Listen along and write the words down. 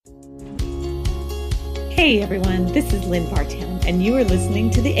Hey everyone, this is Lynn Bartown, and you are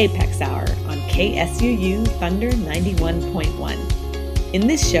listening to the Apex Hour on KSUU Thunder 91.1. In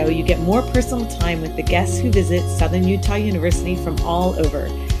this show, you get more personal time with the guests who visit Southern Utah University from all over,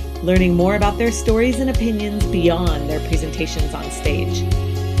 learning more about their stories and opinions beyond their presentations on stage.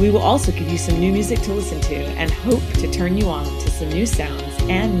 We will also give you some new music to listen to and hope to turn you on to some new sounds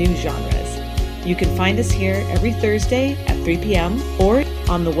and new genres. You can find us here every Thursday at 3 p.m. or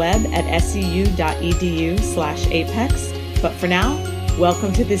on the web at scu.edu/apex. But for now,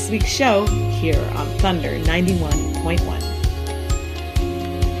 welcome to this week's show here on Thunder 91.1.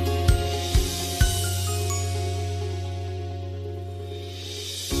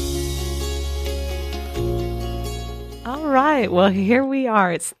 All right. Well, here we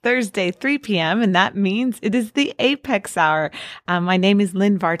are. It's Thursday, 3 p.m., and that means it is the Apex Hour. My name is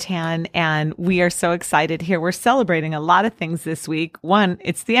Lynn Vartan, and we are so excited here. We're celebrating a lot of things this week. One,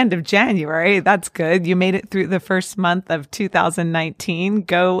 it's the end of January. That's good. You made it through the first month of 2019.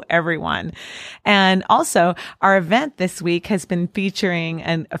 Go, everyone. And also, our event this week has been featuring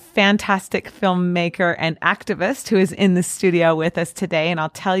a fantastic filmmaker and activist who is in the studio with us today, and I'll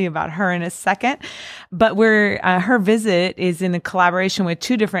tell you about her in a second. But her visit is in a collaboration with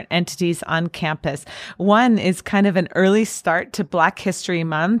two different entities on campus. One is kind of an early start to Black History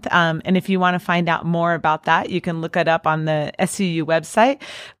Month. And if you want to find out more about that, you can look it up on the SUU website.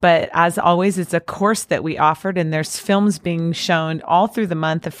 But as always, it's a course that we offered, and there's films being shown all through the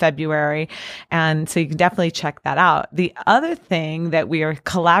month of February. And so you can definitely check that out. The other thing that we are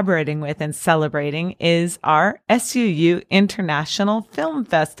collaborating with and celebrating is our SUU International Film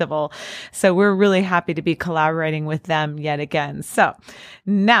Festival. So we're really happy to be collaborating with them yet again. So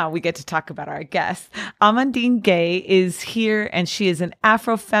now we get to talk about our guest. Amandine Gay is here, and she is an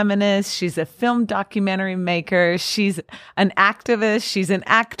Afrofeminist. She's a film documentary maker. She's an activist. She's an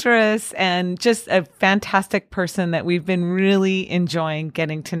actress, and just a fantastic person that we've been really enjoying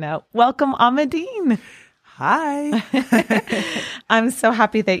getting to know. Welcome, Amandine. Hi. I'm so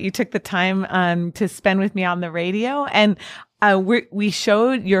happy that you took the time to spend with me on the radio. And we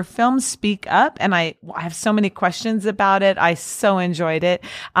showed your film Speak Up, and I have so many questions about it. I so enjoyed it.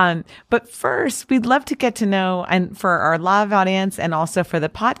 But first, we'd love to get to know, and for our live audience and also for the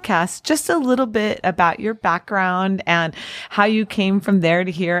podcast, just a little bit about your background and how you came from there to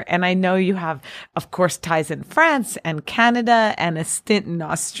here. And I know you have, of course, ties in France and Canada and a stint in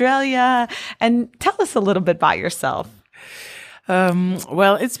Australia. And tell us a little bit about yourself.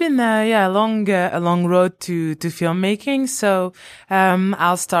 Well, it's been a long road to filmmaking. So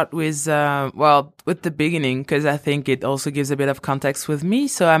I'll start with with the beginning, because I think it also gives a bit of context with me.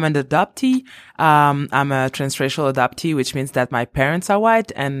 So I'm an adoptee. I'm a transracial adoptee, which means that my parents are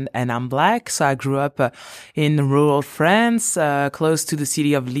white and I'm Black. So I grew up in rural France, close to the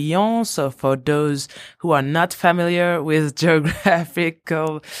city of Lyon. So for those who are not familiar with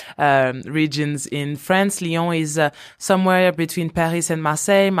geographical regions in France, Lyon is somewhere between Paris and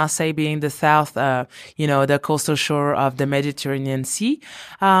Marseille. Marseille being the south, the coastal shore of the Mediterranean Sea.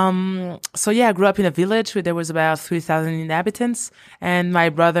 So yeah, I grew up in a village where there was about 3,000 inhabitants, and my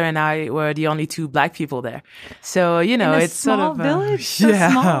brother and I were the only two Black people there. So, it's sort of village, so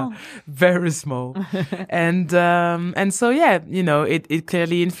small. Very small. and so, it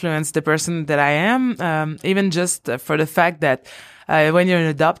clearly influenced the person that I am, even just for the fact that when you're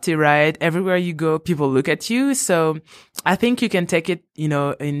an adoptee, right, everywhere you go, people look at you. So I think you can take it,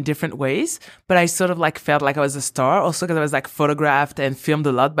 in different ways. But I sort of felt like I was a star also because I was photographed and filmed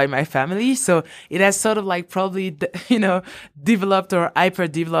a lot by my family. So it has sort of probably, developed or hyper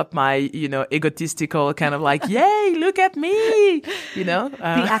developed my, egotistical kind of yay, look at me, the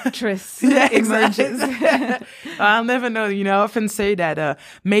actress emerges. I'll never know. I often say that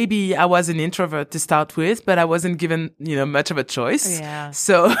maybe I was an introvert to start with, but I wasn't given, much of a choice. Yeah.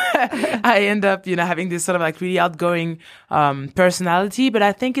 So I end up, having this sort of really outgoing personality. But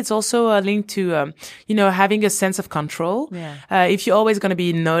I think it's also a link to, having a sense of control. Yeah. If you're always going to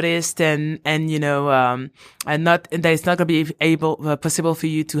be noticed and that it's not going to be possible for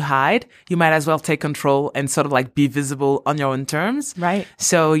you to hide, you might as well take control and sort of be visible on your own terms. Right.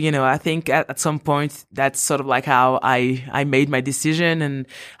 So, I think at some point that's sort of how I made my decision, and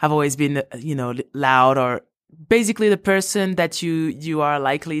I've always been, loud, or basically the person that you are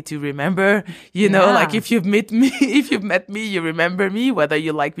likely to remember, if you've met me, you remember me, whether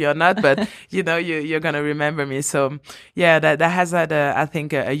you like me or not, but you're going to remember me. So yeah, that has had I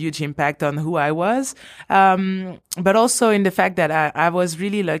think a huge impact on who I was. But also in the fact that I was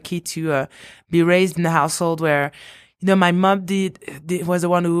really lucky to be raised in a household where, my mom was the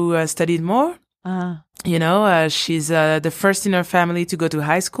one who studied more. She's the first in her family to go to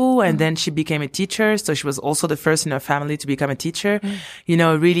high school, and then she became a teacher. So she was also the first in her family to become a teacher.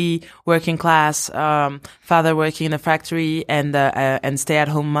 Really working class, father working in a factory, and stay at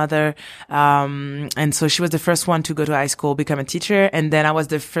home mother. And so she was the first one to go to high school, become a teacher. And then I was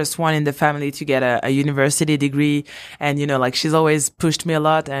the first one in the family to get a university degree. And, she's always pushed me a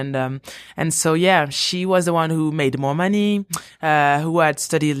lot. And so, yeah, she was the one who made more money, who had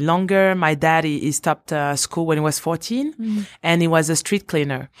studied longer. My dad, he stopped school when he was 14, and he was a street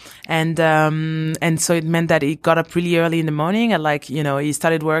cleaner. And so it meant that he got up really early in the morning at he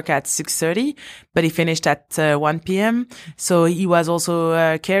started work at 6:30, but he finished at 1 p.m. So he was also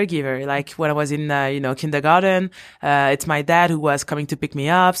a caregiver. Like when I was in, kindergarten, it's my dad who was coming to pick me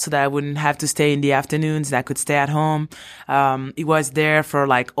up so that I wouldn't have to stay in the afternoons and I could stay at home. He was there for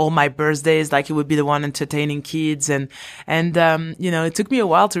all my birthdays. He would be the one entertaining kids. And it took me a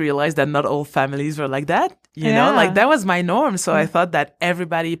while to realize that not all families were like that. That was my norm. So I thought that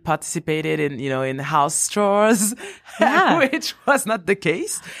everybody participated in house chores, which was not the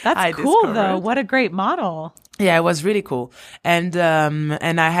case. That's cool though. What a great model. Yeah, it was really cool. And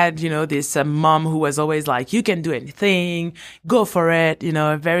I had, this mom who was always like, you can do anything, go for it,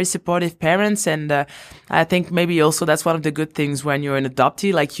 very supportive parents. And, I think maybe also that's one of the good things when you're an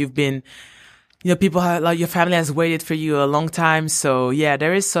adoptee, you've been, people have, your family has waited for you a long time. So yeah,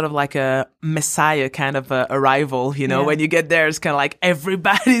 there is sort of a messiah kind of arrival, when you get there, it's kind of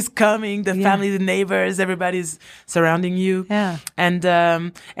everybody's coming, the family, the neighbors, everybody's surrounding you. Yeah. And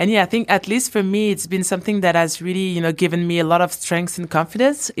yeah, I think at least for me, it's been something that has really, given me a lot of strength and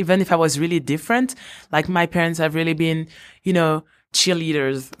confidence, even if I was really different. My parents have really been,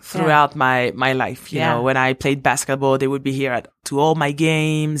 cheerleaders throughout my life. When I played basketball, they would be here to all my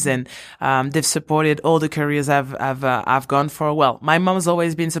games, and they've supported all the careers I've gone for. Well, my mom's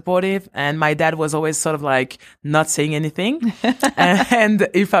always been supportive, and my dad was always sort of not saying anything. And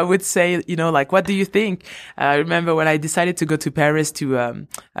if I would say, what do you think? I remember when I decided to go to Paris to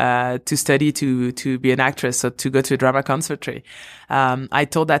study to be an actress, so to go to a drama conservatory. I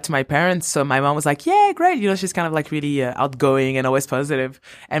told that to my parents. So my mom was like, yeah, great. She's kind of really outgoing and always positive.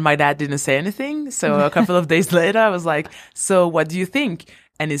 And my dad didn't say anything. So a couple of days later, I was like, so what do you think?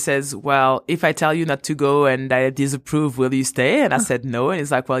 And he says, well, if I tell you not to go and I disapprove, will you stay? And I said, no. And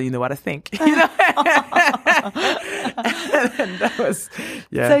he's like, well, you know what I think. And that was,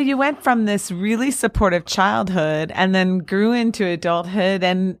 yeah. So you went from this really supportive childhood and then grew into adulthood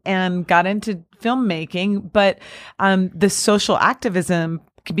and got into filmmaking, but the social activism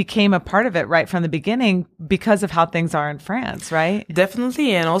became a part of it right from the beginning because of how things are in France, right?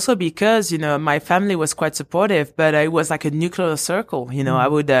 Definitely. And also because, my family was quite supportive, but it was like a nuclear circle. I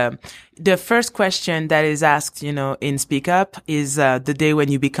would, the first question that is asked, in Speak Up is, the day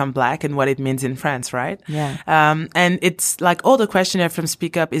when you become Black and what it means in France, right? Yeah. And it's all the questionnaire from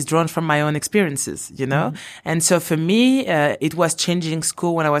Speak Up is drawn from my own experiences, And so for me, it was changing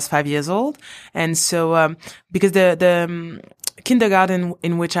school when I was 5 years old. And so, because the kindergarten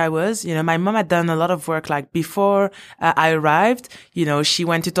in which I was, my mom had done a lot of work. Before I arrived, she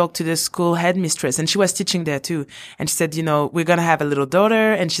went to talk to the school headmistress, and she was teaching there too. And she said, we're going to have a little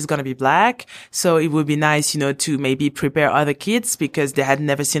daughter and she's going to be Black. So it would be nice, to maybe prepare other kids because they had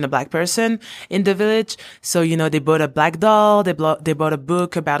never seen a Black person in the village. So, they bought a Black doll. They bought a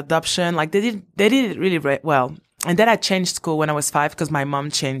book about adoption. They did it really well. And then I changed school when I was 5 because my mom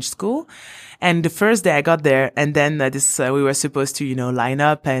changed school. And the first day I got there, and then we were supposed to, line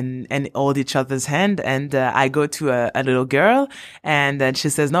up and hold each other's hand. And I go to a little girl, and then she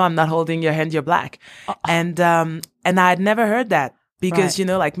says, "No, I'm not holding your hand. You're Black." And I had never heard that. Because,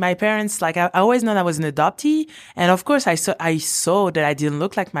 right. My parents, I always known I was an adoptee. And of course, I saw that I didn't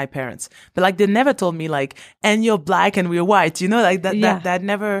look like my parents. But they never told me and you're Black and we're white, that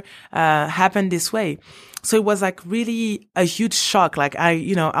never, happened this way. So it was really a huge shock.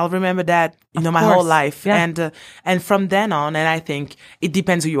 I'll remember that, my whole life. Yeah. And from then on, and I think it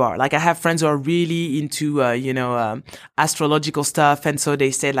depends who you are. I have friends who are really into, astrological stuff. And so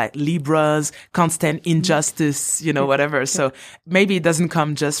they say Libras, constant injustice, whatever. So maybe it doesn't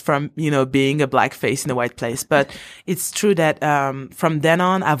come just from, being a Black face in a white place. But it's true that, from then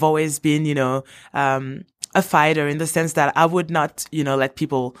on, I've always been, a fighter in the sense that I would not, let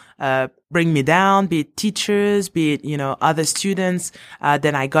people, bring me down, be it teachers, be it, other students.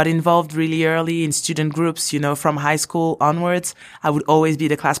 Then I got involved really early in student groups, from high school onwards. I would always be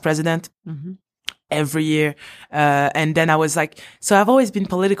the class president. Mm-hmm. every year. And then I was like, so I've always been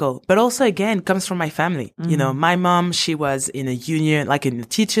political, but also again, comes from my family. You know, my mom, she was in a union, like in the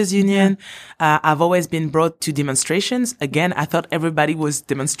teachers union. I've always been brought to demonstrations. Again, I thought everybody was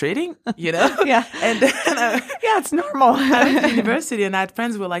demonstrating, you know? Yeah. And Yeah, it's normal. I went to university and I had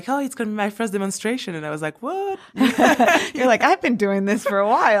friends who were like, oh, it's going to be my first demonstration. And I was like, what? You're like, I've been doing this for a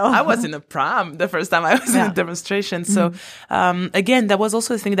while. I was in a prom the first time I was in a demonstration. So, again, that was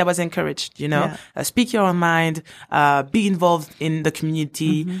also a thing that was encouraged, you know, speak your own mind, be involved in the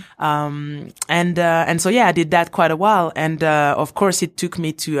community. And so, yeah, I did that quite a while. And, of course, it took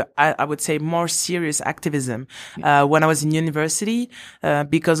me to, I would say, more serious activism, when I was in university,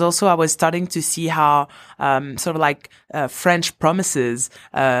 because also I was starting to see how, sort of like, French promises,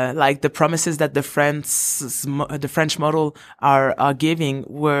 like the promises that the French model are giving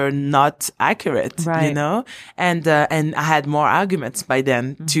were not accurate, you know? And I had more arguments by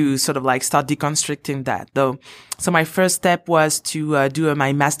then to sort of like start deconstructing that though. So my first step was to do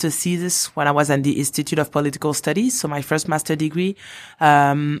my master's thesis when I was at the Institute of Political Studies. So my first master degree,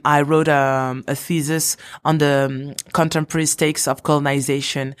 I wrote a thesis on the contemporary stakes of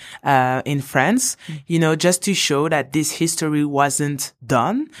colonization in France, you know, just to show that this history wasn't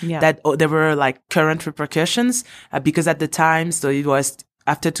done, that there were like current repercussions, because at the time, so it was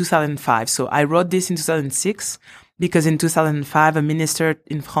after 2005. So I wrote this in 2006. Because in 2005, a minister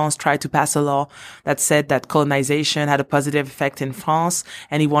in France tried to pass a law that said that colonization had a positive effect in France,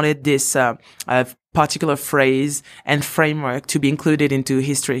 and he wanted this particular phrase and framework to be included into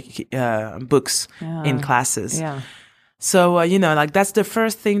history books in classes. So, you know, like that's the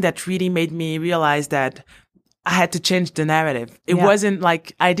first thing that really made me realize that I had to change the narrative. It wasn't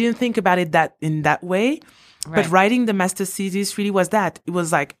like I didn't think about it in that way. But writing the master's thesis really was that. It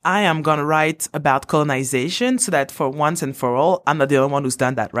was like, I am going to write about colonization so that for once and for all, I'm not the only one who's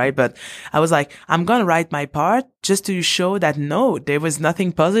done that, right? But I was like, I'm going to write my part just to show that no, there was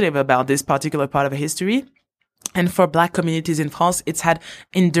nothing positive about this particular part of history. And for Black communities in France, it's had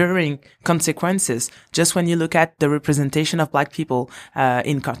enduring consequences. Just when you look at the representation of Black people,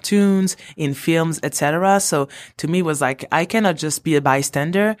 in cartoons, in films, etc. So to me, it was like, I cannot just be a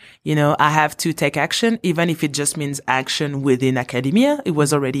bystander. You know, I have to take action, even if it just means action within academia. It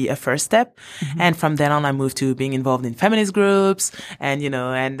was already a first step. And from then on, I moved to being involved in feminist groups and, you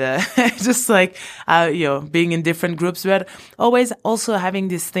know, and, just like, you know, being in different groups, but always also having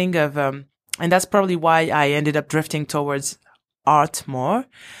this thing of, and that's probably why I ended up drifting towards art more,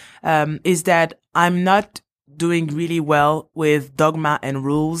 is that I'm not doing really well with dogma and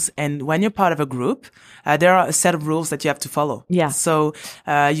rules. And when you're part of a group, there are a set of rules that you have to follow. So,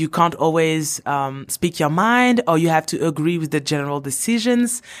 you can't always, speak your mind, or you have to agree with the general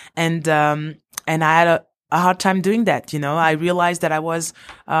decisions. And I had a hard time doing that. You know, I realized that I was,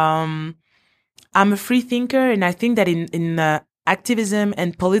 I'm a free thinker. And I think that in activism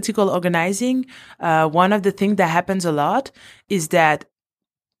and political organizing, one of the things that happens a lot is that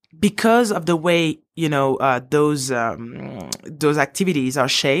because of the way, you know, those activities are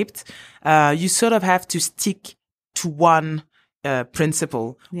shaped, you sort of have to stick to one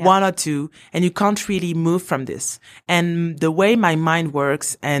principle, one or two, and you can't really move from this. And the way my mind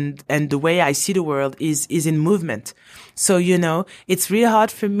works and the way I see the world is in movement. So, you know, it's really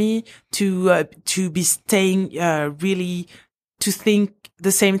hard for me to be staying, really to think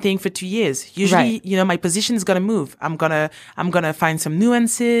the same thing for 2 years. Usually, you know, my position is going to move. I'm going to find some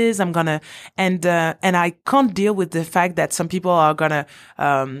nuances. And I can't deal with the fact that some people are going to,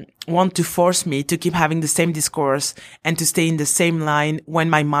 want to force me to keep having the same discourse and to stay in the same line when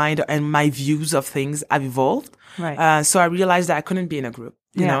my mind and my views of things have evolved. So I realized that I couldn't be in a group.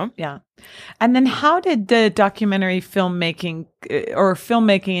 You know? Yeah. And then how did the documentary filmmaking or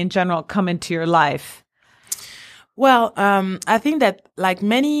filmmaking in general come into your life? Well, I think that like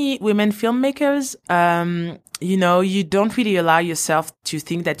many women filmmakers, you know, you don't really allow yourself to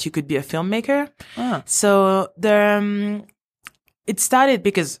think that you could be a filmmaker. So it started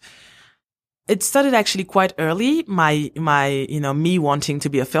actually quite early, my, you know, me wanting to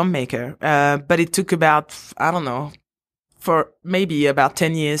be a filmmaker. But it took about, I don't know, for maybe about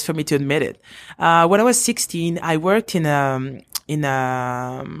 10 years for me to admit it. When I was 16, I worked in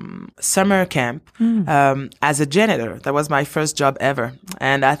a summer camp, as a janitor. That was my first job ever.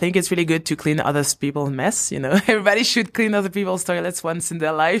 And I think it's really good to clean other people's mess. You know, everybody should clean other people's toilets once in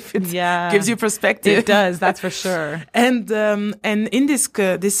their life. It gives you perspective. It does. That's for sure. And in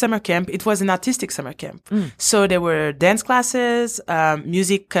this summer camp, it was an artistic summer camp. So there were dance classes,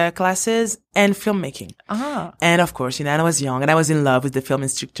 music classes, and filmmaking. And of course, and I was young and I was in love with the film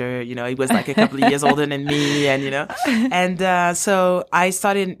instructor. He was like a couple of years older than me, and so I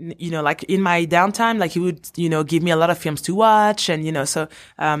started, like in my downtime, like he would, give me a lot of films to watch, and so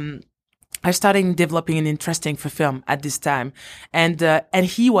I started developing an interest for film at this time. And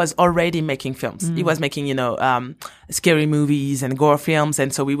he was already making films. He was making, scary movies and gore films.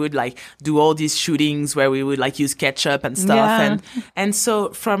 And so we would like do all these shootings where we would like use ketchup and stuff. Yeah. And so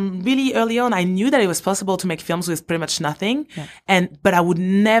from really early on, I knew that it was possible to make films with pretty much nothing. Yeah. But I would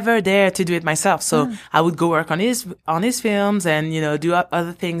never dare to do it myself. So I would go work on his films and, do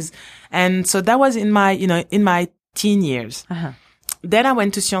other things. And so that was in my teen years. Then I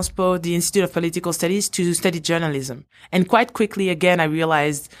went to Sciences Po, the Institute of Political Studies, to study journalism. And quite quickly, again, I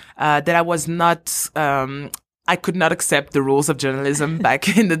realized that I was not, I could not accept the rules of journalism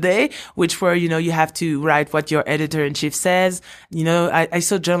back in the day, which were, you have to write what your editor-in-chief says. I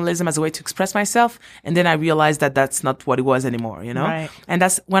saw journalism as a way to express myself. And then I realized that that's not what it was anymore, Right. And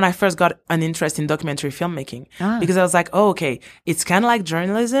that's when I first got an interest in documentary filmmaking. Because I was like, oh, okay, it's kind of like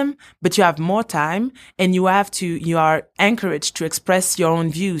journalism, but you have more time and you are encouraged to express your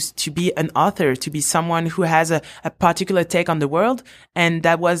own views, to be an author, to be someone who has a particular take on the world. And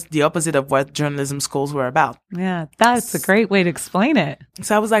that was the opposite of what journalism schools were about. Yeah, that's a great way to explain it.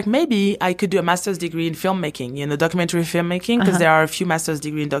 So I was like, maybe I could do a master's degree in filmmaking, documentary filmmaking, because there are a few master's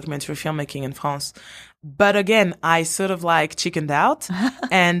degree in documentary filmmaking in France. But again, I sort of like chickened out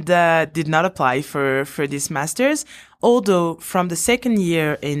and did not apply for this master's. Although from the second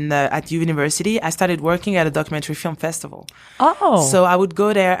year at university, I started working at a documentary film festival. Oh. So I would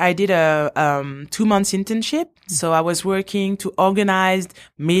go there. I did a 2 months internship. So I was working to organize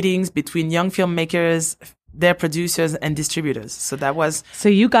meetings between young filmmakers, their producers and distributors. So that was... So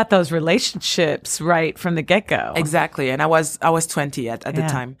you got those relationships right from the get-go. Exactly. And I was 20 at the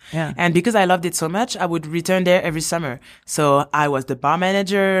time. Yeah. And because I loved it so much, I would return there every summer. So I was the bar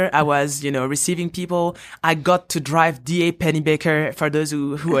manager. I was, receiving people. I got to drive D.A. Pennebaker. For those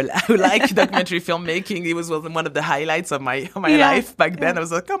who like documentary filmmaking, it was one of the highlights of my life back then. I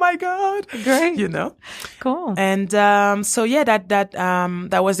was like, oh my God. Great. Cool. And, so yeah,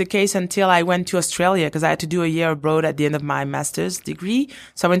 that was the case until I went to Australia, because I had to do a year abroad at the end of my master's degree.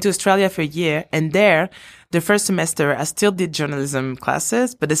 So I went to Australia for a year, and there, the first semester, I still did journalism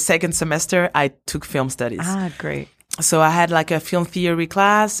classes, but the second semester, I took film studies. Great. So I had like a film theory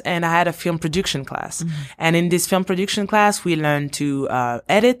class and I had a film production class. And in this film production class, we learned to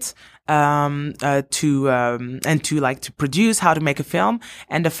edit, and to produce, how to make a film.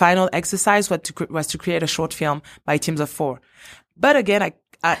 And the final exercise was to create a short film by teams of 4. But again,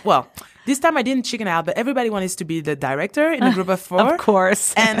 this time I didn't chicken out, but everybody wanted to be the director in a group of 4. Of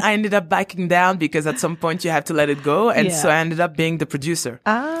course. And I ended up backing down because at some point you have to let it go. And so I ended up being the producer.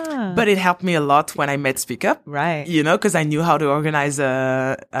 But it helped me a lot when I met Speak Up. Right. Because I knew how to organize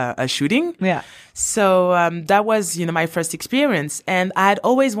a shooting. Yeah. So that was, my first experience. And I had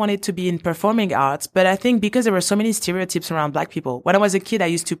always wanted to be in performing arts. But I think because there were so many stereotypes around Black people. When I was a kid, I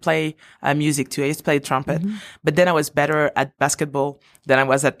used to play music too. I used to play trumpet. But then I was better at basketball than I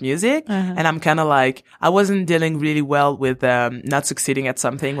was at music. And I'm kind of like, I wasn't dealing really well with not succeeding at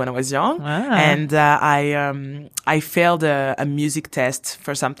something when I was young. And I failed a music test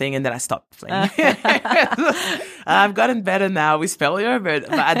for something and then I stopped playing. I've gotten better now with failure, but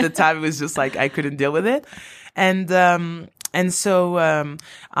at the time it was just like I couldn't deal with it. And so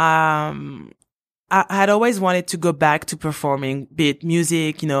I had always wanted to go back to performing, be it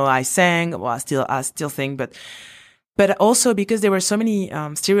music, I sang, well, I still sing, but also because there were so many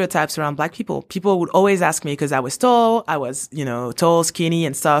stereotypes around Black people. People would always ask me, because I was tall, tall, skinny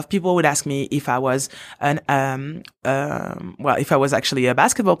and stuff. People would ask me if I was if I was actually a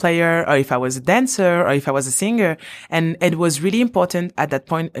basketball player, or if I was a dancer, or if I was a singer. And it was really important at that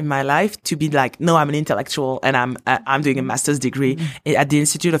point in my life to be like, no, I'm an intellectual and I'm doing a master's degree at the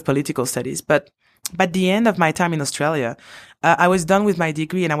Institute of Political Studies. But by the end of my time in Australia, I was done with my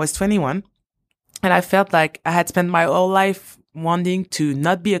degree and I was 21. And I felt like I had spent my whole life wanting to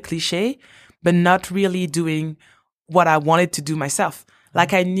not be a cliche, but not really doing what I wanted to do myself.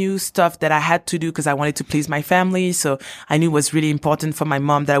 Like I knew stuff that I had to do because I wanted to please my family. So I knew it was really important for my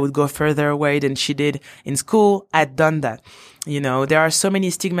mom that I would go further away than she did in school. I'd done that. There are so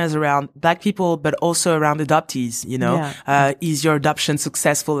many stigmas around Black people, but also around adoptees, is your adoption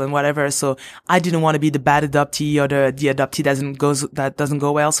successful and whatever. So I didn't want to be the bad adoptee or the adoptee that doesn't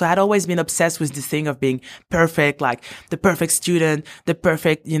go well. So I had always been obsessed with this thing of being perfect, like the perfect student, the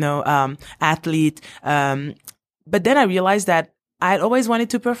perfect, athlete. But then I realized that I'd always wanted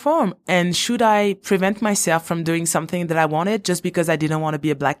to perform. And should I prevent myself from doing something that I wanted just because I didn't want to be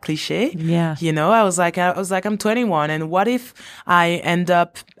a black cliche? Yeah. You know, I was like, I'm 21. And what if I end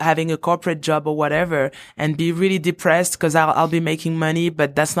up having a corporate job or whatever and be really depressed because I'll be making money,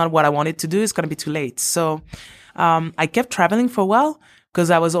 but that's not what I wanted to do. It's going to be too late. So, I kept traveling for a while. Because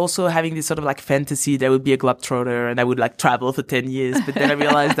I was also having this sort of like fantasy that I would be a globetrotter and I would like travel for 10 years. But then I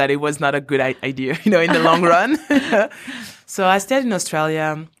realized that it was not a good idea, you know, in the long run. So I stayed in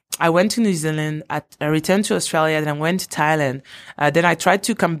Australia. I went to New Zealand. I returned to Australia. Then I went to Thailand. Then I tried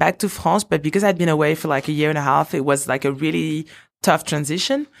to come back to France. But because I'd been away for like a year and a half, it was like a really tough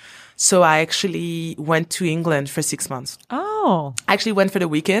transition. So I actually went to England for 6 months. Oh. I actually went for the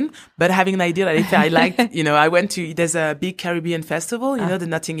weekend, but having an idea that if I liked, you know, there's a big Caribbean festival, you know, the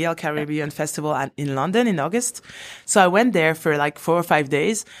Notting Hill Caribbean Festival in London in August. So I went there for like 4 or 5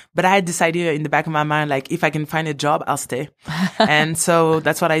 days, but I had this idea in the back of my mind, like if I can find a job, I'll stay. And so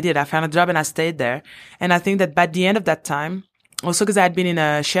that's what I did. I found a job and I stayed there. And I think that by the end of that time, also because I had been in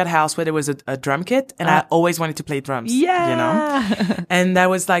a shared house where there was a drum kit and I always wanted to play drums, you know? And I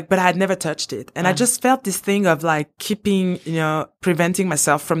was like, but I had never touched it. And I just felt this thing of like keeping, you know, preventing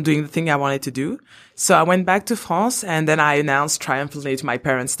myself from doing the thing I wanted to do. So I went back to France and then I announced triumphantly to my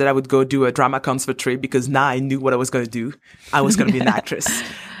parents that I would go do a drama conservatory because now I knew what I was going to do. I was going to be an actress.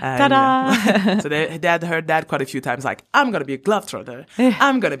 Ta-da! So they had heard that quite a few times, like, I'm going to be a globetrotter.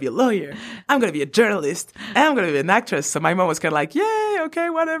 I'm going to be a lawyer. I'm going to be a journalist. And I'm going to be an actress. So my mom was kind of like, yay, okay,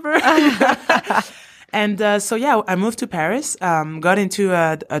 whatever. And so, yeah, I moved to Paris, got into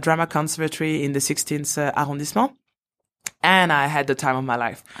a drama conservatory in the 16th arrondissement. And I had the time of my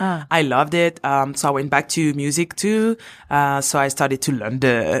life. I loved it. So I went back to music too. So I started to learn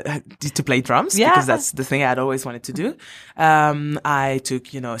to play drums because that's the thing I'd always wanted to do. I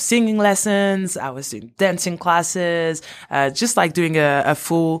took, you know, singing lessons. I was doing dancing classes, just like doing a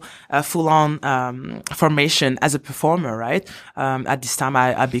full on, formation as a performer, right? At this time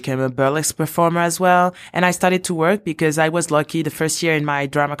I became a burlesque performer as well. And I started to work because I was lucky the first year in my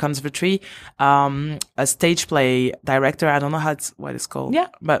drama conservatory, a stage play director, I don't know what it's called. Yeah.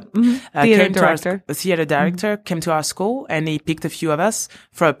 But theater director. A theater director came to our school and he picked a few of us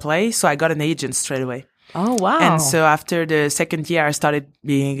for a play. So I got an agent straight away. Oh, wow. And so after the second year, I started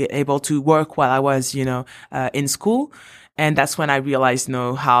being able to work while I was, you know, in school. And that's when I realized, you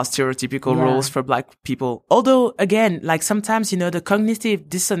know, how stereotypical roles for Black people. Although, again, like sometimes, you know, the cognitive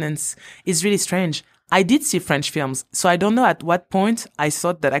dissonance is really strange. I did see French films, so I don't know at what point I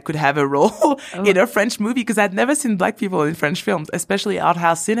thought that I could have a role in a French movie because I'd never seen Black people in French films, especially art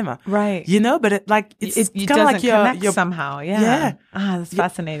house cinema. Right. You know, but it's kind of like your somehow. Yeah. Yeah. That's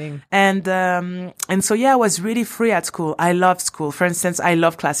fascinating. And so, yeah, I was really free at school. I loved school. For instance, I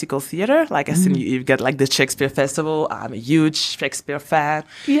love classical theater. Like I said, you get like the Shakespeare Festival. I'm a huge Shakespeare fan,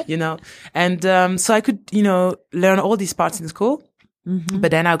 you know, and so I could, you know, learn all these parts in school. But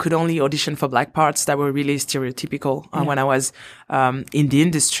then I could only audition for Black parts that were really stereotypical when I was in the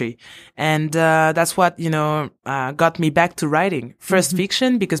industry. And that's what, you know, got me back to writing. First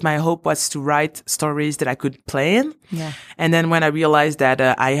fiction, because my hope was to write stories that I could play in. Yeah. And then when I realized that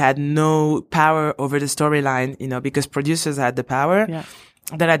I had no power over the storyline, you know, because producers had the power,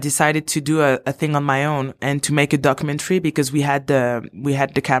 that I decided to do a thing on my own and to make a documentary because we had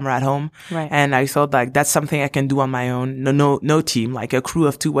the camera at home. Right. And I thought like that's something I can do on my own. No team, like a crew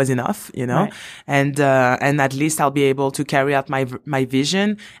of 2 was enough, you know? Right. And at least I'll be able to carry out my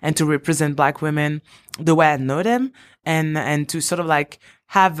vision and to represent Black women the way I know them and to sort of like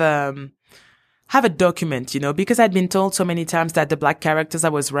have a document, you know, because I'd been told so many times that the Black characters I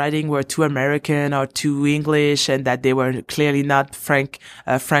was writing were too American or too English and that they were clearly not French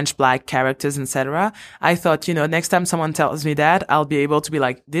Black characters, etc. I thought, you know, next time someone tells me that, I'll be able to be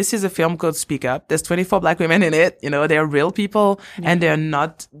like, this is a film called Speak Up. There's 24 Black women in it. You know, they're real people and they're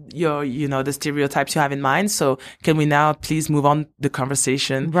not the stereotypes you have in mind. So can we now please move on the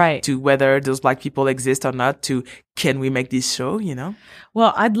conversation to whether those Black people exist or not, to can we make this show, you know?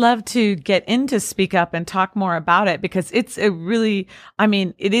 Well, I'd love to get into Speak Up and talk more about it because it's it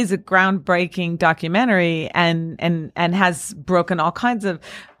is a groundbreaking documentary and has broken all kinds of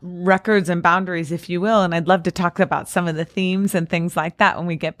records and boundaries, if you will. And I'd love to talk about some of the themes and things like that when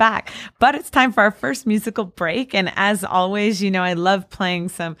we get back. But it's time for our first musical break. And as always, you know, I love playing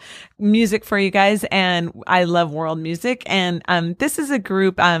some music for you guys and I love world music. And this is a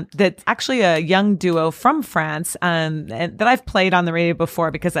group that's actually a young duo from France and that I've played on the radio before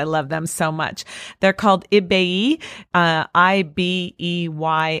because I love them so much. They're called Ibei, Ibei.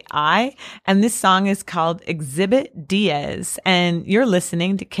 And this song is called Exhibit Diaz. And you're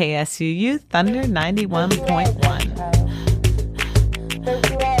listening to KSUU Thunder 91.1.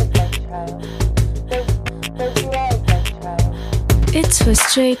 It's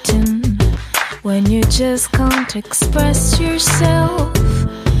frustrating when you just can't express yourself,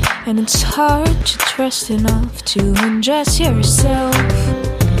 and it's hard to trust enough to undress yourself.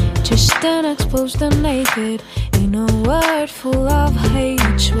 Just stand exposed and naked in a world full of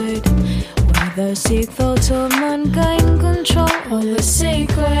hatred, where the sick thoughts of mankind control all the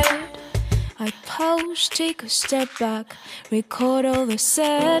sacred. I pause, take a step back, record all the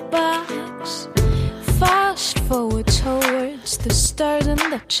setbacks, fast forward towards the stars in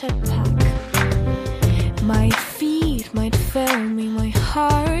the jetpack. My feet might fail me, my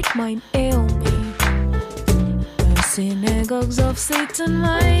heart might ail me. The synagogues of Satan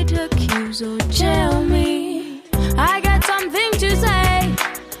might accuse or jail me. I got something to say.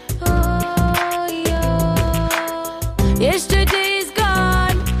 Oh, yeah. Yesterday is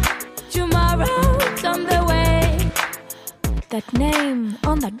gone, tomorrow's on the way. That name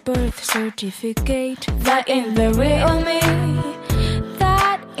on that birth certificate, that ain't the real me.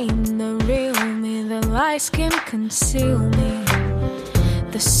 That ain't the real me. The lies can conceal me.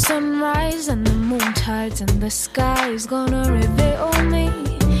 The sunrise and the moon tides and the sky's gonna reveal me.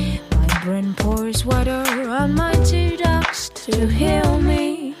 My brain pours water on my tear ducts to heal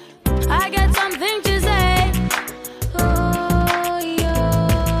me. I got something to say. Oh,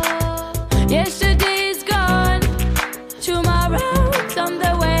 yeah. Yesterday's gone, tomorrow's on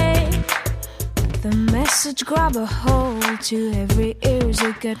the way. The message grab a hold to every ears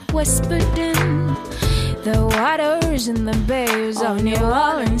it get whispered in. The waters in the bays of New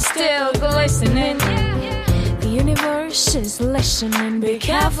Orleans still glistening. The universe is listening. Be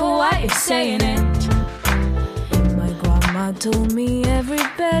careful what you're saying it. My grandma told me every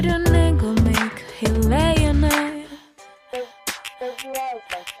bed a nigga make, he lay in it.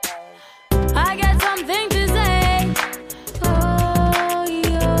 I got something to say. Oh,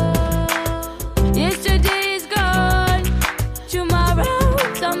 yeah. Yesterday is gone,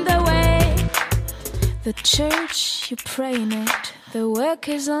 tomorrow's on the way. The church, you pray in it. The work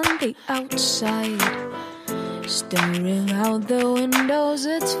is on the outside. Staring out the windows,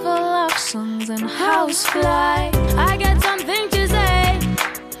 it's full of songs and housefly. I got something to say.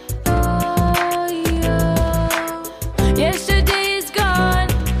 Oh, yeah. Yesterday is gone,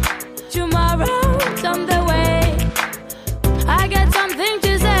 tomorrow's on the way. I got something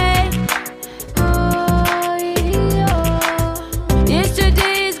to say. Oh, yeah.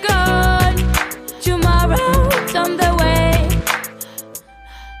 Yesterday is gone, tomorrow's on the way.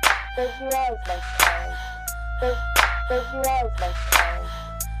 Close your eyes, my child. Close your eyes, my child.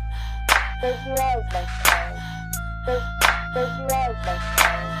 Close your eyes, my child. Close your eyes, my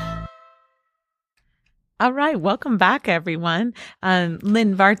child. All right. Welcome back, everyone.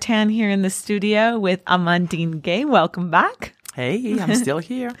 Lynn Vartan here in the studio with Amandine Gay. Welcome back. Hey, I'm still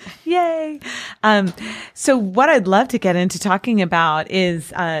here. Yay. So what I'd love to get into talking about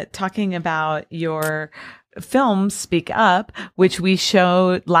is talking about your film Speak Up, which we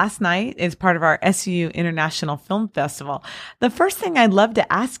showed last night as part of our SU International Film Festival. The first thing I'd love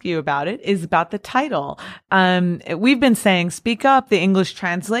to ask you about it is about the title. We've been saying Speak Up, the English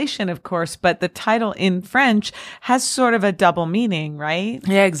translation, of course, but the title in French has sort of a double meaning, right?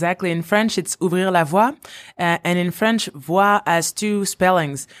 Yeah, exactly. In French, it's Ouvrir la voie. And in French, voix has two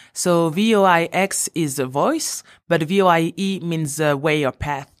spellings. So V-O-I-X is a voice, but V-O-I-E means way or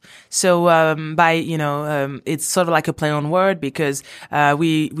path. So, it's sort of like a play on word because,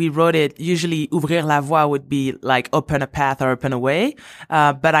 we wrote it, usually ouvrir la voie would be like open a path or open a way.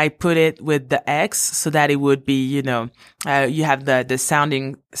 But I put it with the X so that it would be, you have the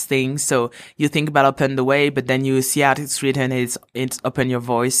sounding thing. So you think about open the way, but then you see how it's written, it's open your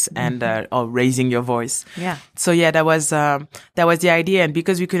voice and, or raising your voice. Yeah. So yeah, that was the idea. And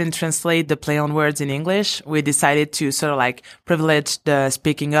because we couldn't translate the play on words in English, we decided to sort of like privilege the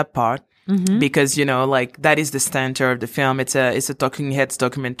speaking up part. Mm-hmm. Because, that is the center of the film. It's a talking heads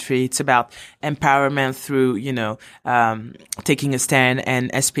documentary. It's about empowerment through, taking a stand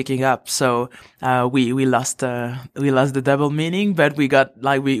and speaking up. So, we lost the double meaning, but we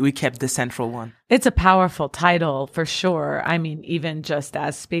kept the central one. It's a powerful title for sure. I mean, even just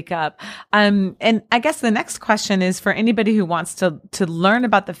as Speak Up. And I guess the next question is for anybody who wants to learn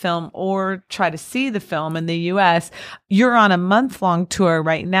about the film or try to see the film in the US. You're on a month-long tour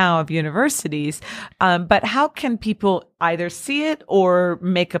right now of universities. But how can people either see it or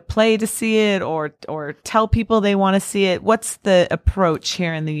make a play to see it or tell people they want to see it? What's the approach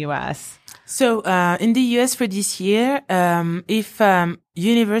here in the US? So in the US for this year, if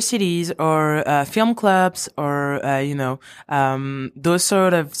universities or film clubs or those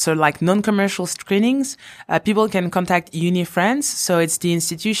sort of like non-commercial screenings, people can contact UniFrance. So it's the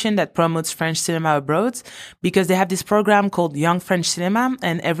institution that promotes French cinema abroad, because they have this program called Young French Cinema,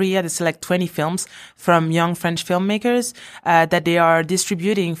 and every year they select 20 films from young French filmmakers that they are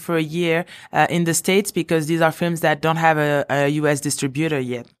distributing for a year in the States, because these are films that don't have a US distributor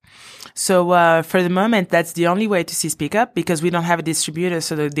yet. So for the moment, that's the only way to see Speak Up, because we don't have a distributor,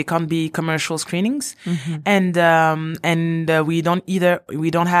 so that they can't be commercial screenings, and we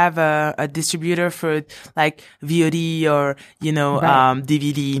don't have a distributor for like VOD or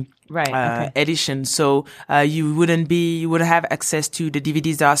DVD. Edition. So, you wouldn't have access to the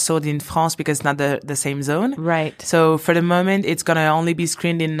DVDs that are sold in France, because it's not the same zone. Right. So for the moment, it's gonna only be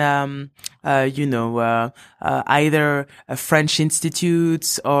screened in, either French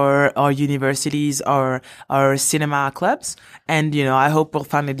institutes or universities or cinema clubs. And, I hope we'll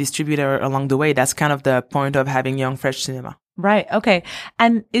find a distributor along the way. That's kind of the point of having Young French Cinema. Right. Okay.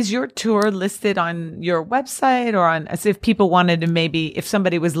 And is your tour listed on your website, or as if people wanted to, maybe if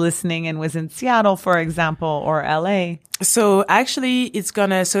somebody was listening and was in Seattle, for example, or LA? So actually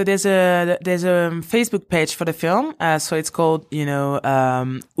there's a Facebook page for the film. So it's called,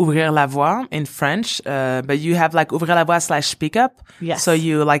 Ouvrir la Voie in French. But you have like Ouvrir la Voie /Speak Up. Yes. So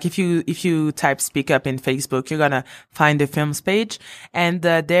you if you type Speak Up in Facebook, you're going to find the film's page, and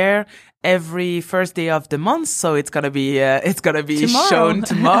there every first day of the month. So it's going to be tomorrow. shown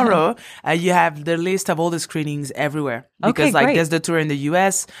tomorrow. You have the list of all the screenings everywhere, because great. there's the tour in the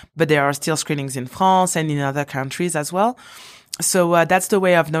US, but there are still screenings in France and in other countries as well. So that's the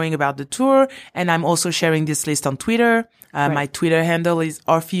way of knowing about the tour. And I'm also sharing this list on Twitter. My Twitter handle is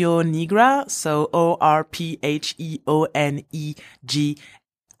Orfeo Negra. So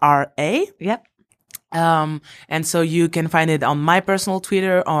ORPHEONEGRA. Yep. And so you can find it on my personal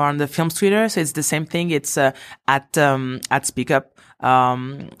Twitter or on the film's Twitter. So it's the same thing. It's, at Speak Up,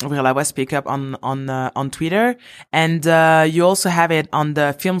 Ouvrir la Voie Speak Up on Twitter. And, you also have it on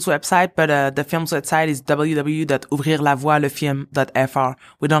the film's website, but, the film's website is www.ouvrirlavoielefilm.fr.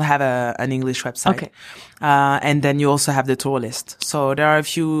 We don't have an English website. Okay. And then you also have the tour list. So there are a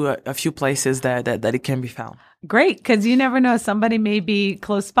few places that it can be found. Great, because you never know, somebody may be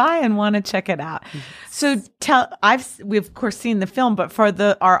close by and want to check it out. So we've of course seen the film, but for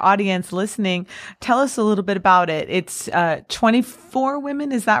our audience listening, tell us a little bit about it. It's 24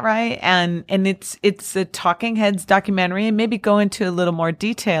 women, is that right? And it's a Talking Heads documentary, and maybe go into a little more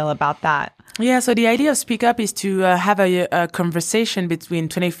detail about that. Yeah, so the idea of Speak Up is to have a conversation between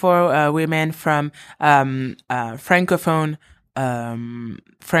 24 women from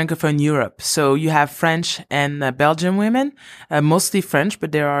Francophone Europe. So you have French and Belgian women, mostly French,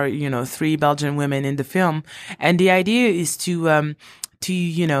 but there are, 3 Belgian women in the film. And the idea is to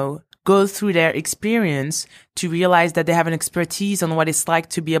go through their experience to realize that they have an expertise on what it's like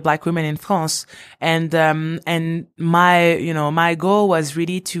to be a Black woman in France. And my goal was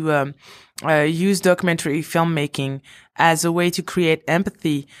really to, use documentary filmmaking as a way to create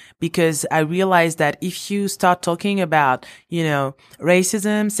empathy, because I realized that if you start talking about,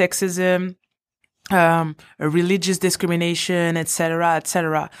 racism, sexism, religious discrimination,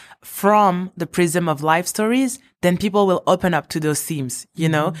 etc., from the prism of life stories, then people will open up to those themes.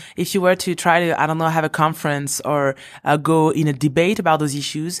 If you were to try to, have a conference or go in a debate about those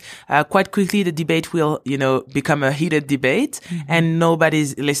issues, quite quickly the debate will, become a heated debate, and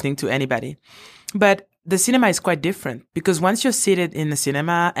nobody's listening to anybody. But the cinema is quite different, because once you're seated in the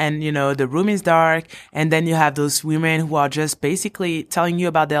cinema and, the room is dark, and then you have those women who are just basically telling you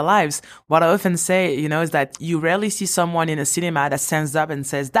about their lives. What I often say, is that you rarely see someone in a cinema that stands up and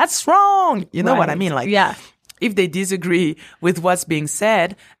says, "That's wrong." You know what I mean? Like, yeah. If they disagree with what's being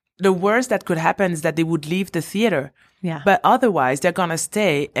said, the worst that could happen is that they would leave the theater. Yeah. But otherwise, they're gonna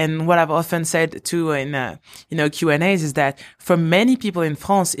stay. And what I've often said too in, Q&As is that for many people in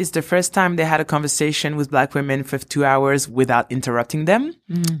France, it's the first time they had a conversation with Black women for 2 hours without interrupting them.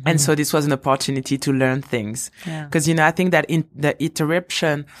 Mm-hmm. And so this was an opportunity to learn things. Yeah. Cause, I think that in the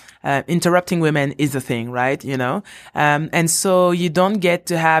interrupting women is a thing, right? And so you don't get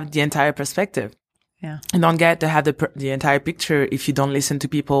to have the entire perspective. Yeah. You don't get to have the entire picture if you don't listen to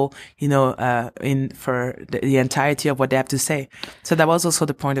people, for the entirety of what they have to say. So that was also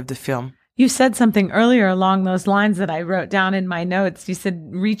the point of the film. You said something earlier along those lines that I wrote down in my notes. You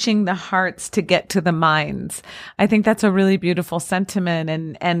said reaching the hearts to get to the minds. I think that's a really beautiful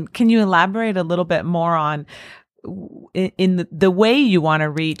sentiment. And can you elaborate a little bit more on in the way you want to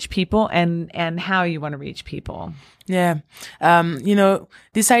reach people and how you want to reach people. Yeah.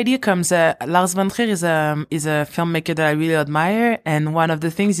 This idea comes, Lars von Trier is a filmmaker that I really admire. And one of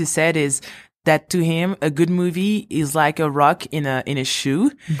the things he said is that to him, a good movie is like a rock in a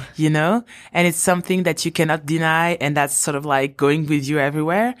shoe, and it's something that you cannot deny. And that's sort of like going with you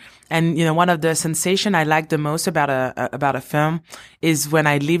everywhere. And, one of the sensation I like the most about a film is when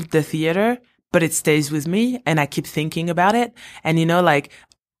I leave the theater, but it stays with me and I keep thinking about it. And,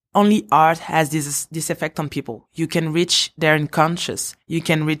 only art has this effect on people. You can reach their unconscious. You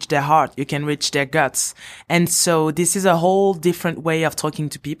can reach their heart. You can reach their guts. And so this is a whole different way of talking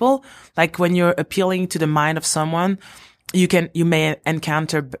to people. Like when you're appealing to the mind of someone, you may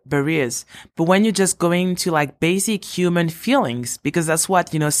encounter barriers, but when you're just going to like basic human feelings, because that's what,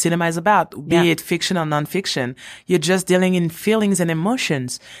 cinema is about, be it fiction or nonfiction, you're just dealing in feelings and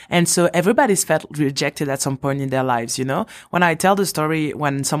emotions. And so everybody's felt rejected at some point in their lives, When I tell the story,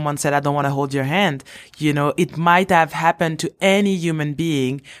 when someone said, I don't want to hold your hand, it might have happened to any human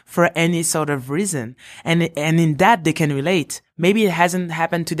being for any sort of reason. And in that they can relate. Maybe it hasn't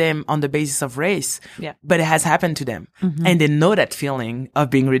happened to them on the basis of race, but it has happened to them. Mm-hmm. And they know that feeling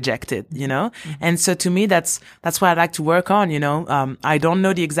of being rejected, Mm-hmm. And so to me, that's what I like to work on, I don't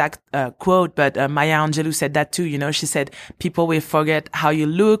know the exact quote, but Maya Angelou said that too, She said, people will forget how you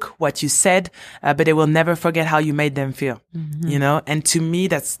look, what you said, but they will never forget how you made them feel, mm-hmm. And to me,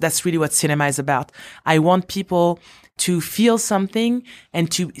 that's really what cinema is about. I want people to feel something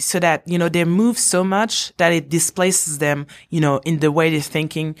and so that, they move so much that it displaces them, in the way they're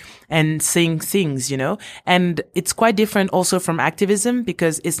thinking and saying things, and it's quite different also from activism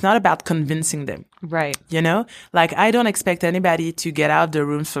because it's not about convincing them. Right. Like I don't expect anybody to get out of the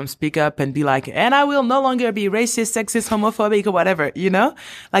rooms from Speak Up and be like, and I will no longer be racist, sexist, homophobic or whatever,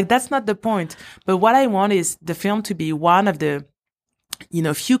 like that's not the point. But what I want is the film to be one of the,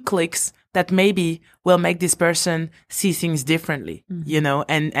 few clicks that maybe will make this person see things differently, mm-hmm.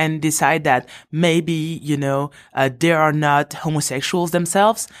 And decide that maybe, they are not homosexuals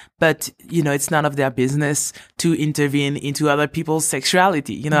themselves, but, it's none of their business to intervene into other people's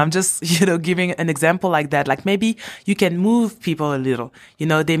sexuality. Mm-hmm. I'm just, giving an example like that. Like maybe you can move people a little,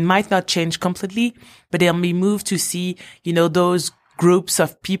 they might not change completely, but they'll be moved to see, those groups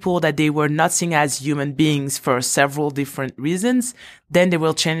of people that they were not seeing as human beings for several different reasons, then they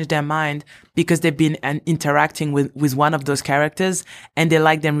will change their mind because they've been interacting with one of those characters and they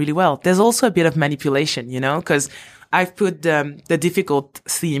like them really well. There's also a bit of manipulation, because I've put the difficult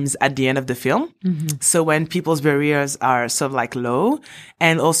themes at the end of the film. Mm-hmm. So when people's barriers are sort of like low,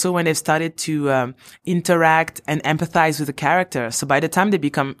 and also when they've started to interact and empathize with the character. So by the time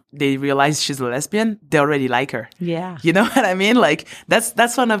they realize she's a lesbian, they already like her. Yeah. You know what I mean? Like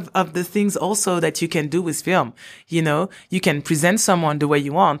that's one of the things also that you can do with film. You can present someone the way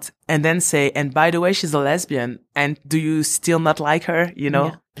you want and then say, and by the way, she's a lesbian. And do you still not like her?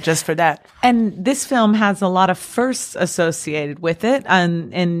 Just for that. And this film has a lot of firsts associated with it,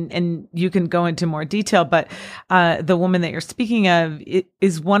 and you can go into more detail, but the woman that you're speaking of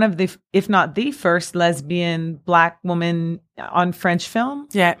is one of the, if not the first lesbian Black woman on French film.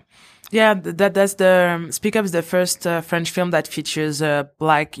 Yeah. Yeah, that's the Speak Up is the first French film that features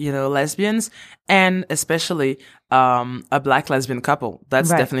Black, lesbians, and especially a Black lesbian couple.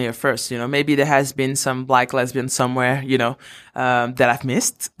 That's right. Definitely a first. Maybe there has been some Black lesbians somewhere, that I've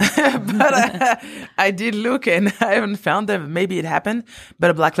missed, but I did look and I haven't found them. Maybe it happened, but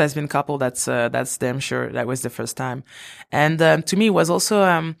a Black lesbian couple, that's damn sure that was the first time. And to me, it was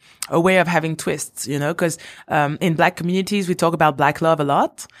also a way of having twists, because in Black communities we talk about Black love a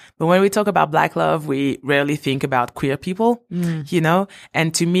lot, but when we talk about Black love, we rarely think about queer people,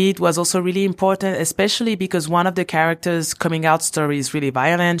 And to me, it was also really important, especially because one of the characters' coming out story is really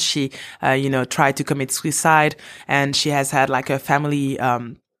violent. She, tried to commit suicide, and she has had like a family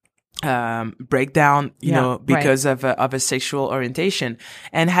breakdown, because of a sexual orientation.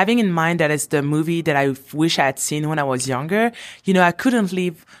 And having in mind that it's the movie that I wish I had seen when I was younger, I couldn't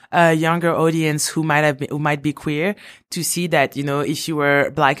leave a younger audience who might be queer to see that, if you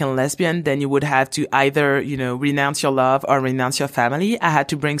were Black and lesbian, then you would have to either, renounce your love or renounce your family. I had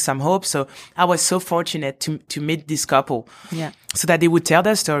to bring some hope. So I was so fortunate to meet this couple. Yeah. So that they would tell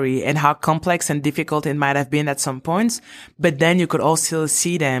their story and how complex and difficult it might have been at some points. But then you could also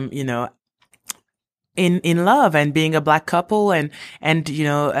see them, in love and being a Black couple and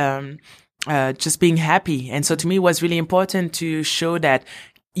just being happy. And so to me, it was really important to show that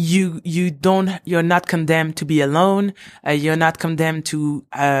you're not condemned to be alone. You're not condemned to,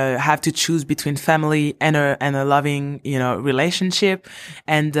 have to choose between family and a loving, relationship.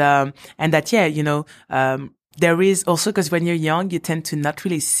 And that, there is also, because when you're young, you tend to not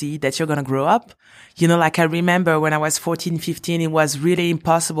really see that you're going to grow up. You know, like I remember when I was 14, 15, it was really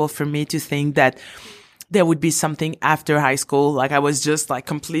impossible for me to think that there would be something after high school. Like I was just like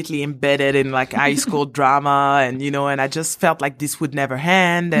completely embedded in like high school drama and, you know, and I just felt like this would never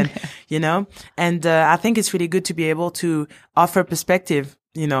end and, you know, and, I think it's really good to be able to offer perspective,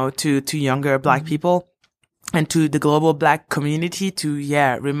 you know, to younger Black people and to the global Black community to,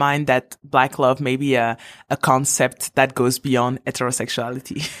 remind that Black love may be a concept that goes beyond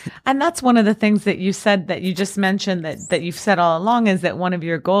heterosexuality. And that's one of the things that you said that you just mentioned that you've said all along is that one of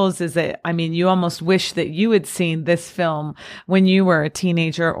your goals is that, I mean, you almost wish that you had seen this film when you were a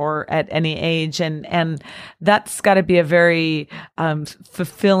teenager or at any age. And that's got to be a very,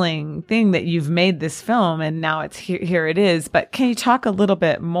 fulfilling thing that you've made this film and now it's here it is. But can you talk a little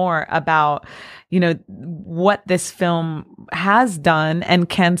bit more about, you know, what this film has done and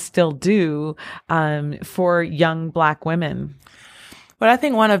can still do for young Black women? Well, I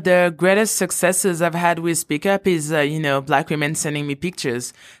think one of the greatest successes I've had with Speak Up is, Black women sending me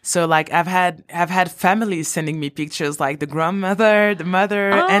pictures. So like I've had families sending me pictures, like the grandmother, the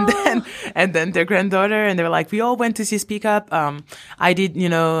mother, and then their granddaughter. And they were like, we all went to see Speak Up. I did,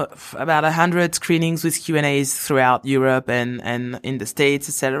 about 100 screenings with Q&As throughout Europe and in the States,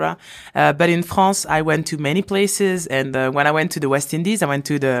 etc. But in France, I went to many places. And, when I went to the West Indies, I went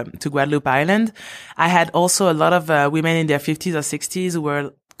to Guadeloupe Island. I had also a lot of, women in their 50s or 60s who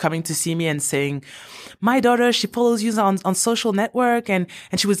were coming to see me and saying, my daughter, she follows you on social network and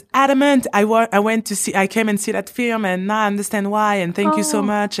she was adamant. I came and see that film and now I understand why and thank you so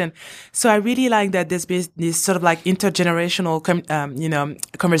much. And so I really like that there's been this sort of like intergenerational,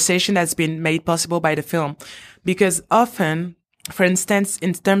 conversation that's been made possible by the film because often, for instance,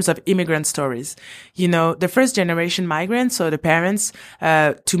 in terms of immigrant stories, the first generation migrants, so the parents,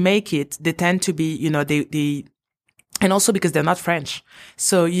 to make it, they tend to be, and also because they're not French.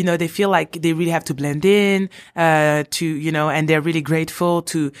 So, they feel like they really have to blend in, and they're really grateful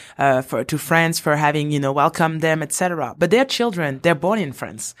to France for having, welcomed them, etc. But their children, they're born in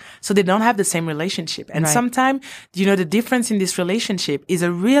France. So they don't have the same relationship. And sometimes, the difference in this relationship is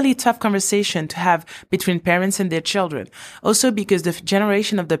a really tough conversation to have between parents and their children. Also because the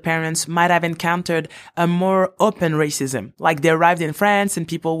generation of the parents might have encountered a more open racism. Like they arrived in France and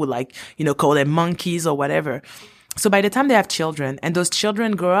people would call them monkeys or whatever. So by the time they have children and those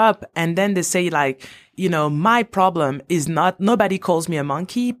children grow up and then they say my problem is not, nobody calls me a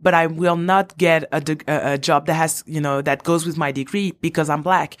monkey, but I will not get a job that has, that goes with my degree because I'm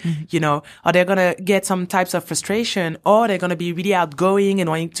Black, or they're going to get some types of frustration or they're going to be really outgoing and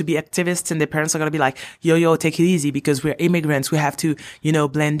wanting to be activists and their parents are going to be like, yo, take it easy because we're immigrants. We have to,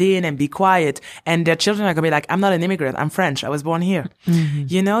 blend in and be quiet. And their children are going to be like, I'm not an immigrant. I'm French. I was born here.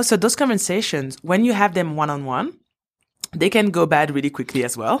 So those conversations, when you have them one-on-one, they can go bad really quickly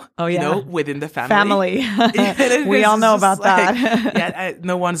as well. Oh, yeah. Within the family. We all know about that.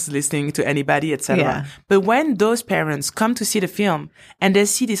 No one's listening to anybody, etc. Yeah. But when those parents come to see the film and they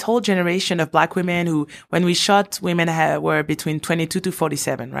see this whole generation of Black women who, when we shot, women were between 22 to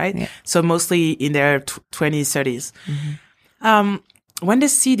 47, right? Yeah. So mostly in their 20s, 30s. When they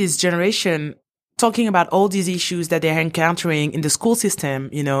see this generation talking about all these issues that they're encountering in the school system,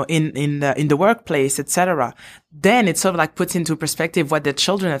 in the workplace, etc., then it sort of like puts into perspective what their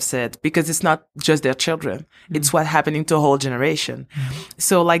children have said, because it's not just their children. It's what's happening to a whole generation.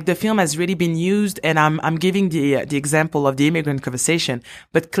 So like the film has really been used, and I'm giving the example of the immigrant conversation,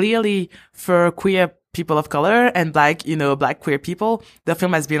 but clearly for queer people of color and Black queer people, the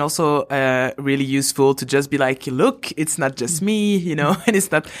film has been also, really useful to just be like, look, it's not just me, and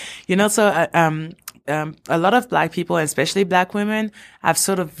it's not, so, a lot of Black people, especially Black women, have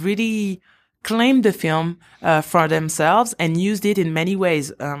sort of really claimed the film, for themselves and used it in many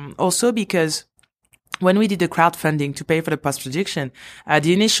ways. Also because when we did the crowdfunding to pay for the post-production,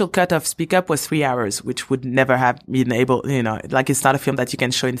 the initial cut of Speak Up was 3 hours, which would never have been able, it's not a film that you can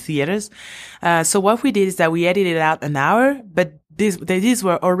show in theaters. So what we did is that we edited out an hour, but these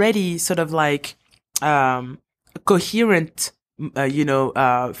were already sort of like, coherent,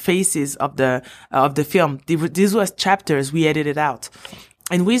 phases of the film. These were chapters we edited out.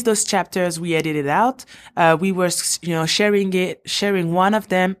 And with those chapters we edited out, we were, sharing one of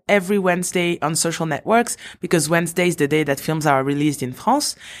them every Wednesday on social networks, because Wednesday is the day that films are released in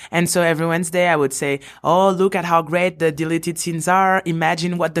France. And so every Wednesday I would say, oh, look at how great the deleted scenes are.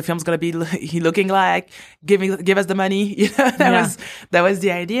 Imagine what the film's going to be looking like. Give us the money. That was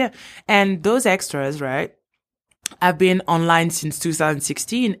the idea. And those extras, right? have been online since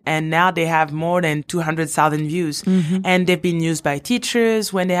 2016, and now they have more than 200,000 views. And they've been used by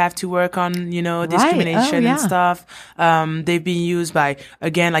teachers when they have to work on, you know, discrimination and stuff. They've been used by,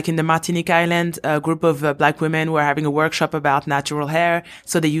 again, like in the Martinique Island, a group of Black women who are having a workshop about natural hair.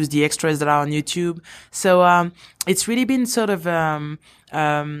 So they use the extras that are on YouTube. So, it's really been sort of,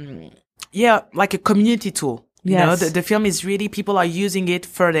 like a community tool. You know, the film is really, people are using it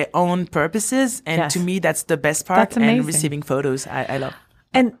for their own purposes. And to me, that's the best part. That's amazing. And receiving photos, I love.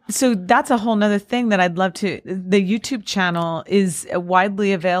 And so that's a whole nother thing that I'd love to, the YouTube channel is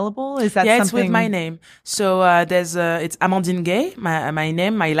widely available. Is that something? It's with my name. So, it's Amandine Gay. My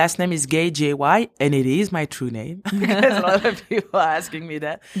name, my last name is Gay, J-Y, and it is my true name. Because a lot of people are asking me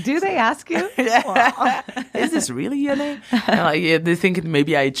that. Do they ask you? Wow. Is this really your name? And like, they think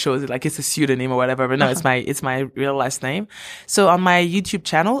maybe I chose it, like it's a pseudonym or whatever, but no, it's my real last name. So on my YouTube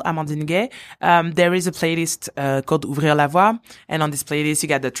channel, Amandine Gay, there is a playlist, called Ouvrir la Voix. And on this playlist, you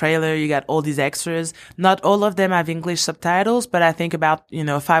got the trailer, you got all these extras. Not all of them have English subtitles, but I think about,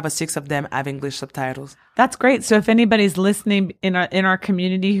 5 or 6 of them have English subtitles. That's great. So if anybody's listening in our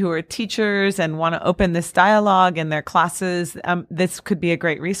community who are teachers and want to open this dialogue in their classes, this could be a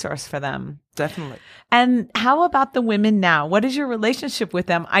great resource for them. Definitely. And how about the women now? What is your relationship with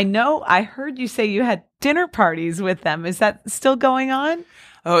them? I heard you say you had dinner parties with them. Is that still going on?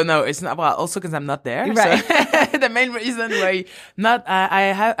 Oh no, it's not. Well, also because I'm not there. Right. So the main reason why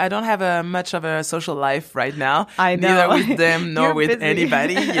I don't have much of a social life right now. I know. Neither with them nor You're with busy.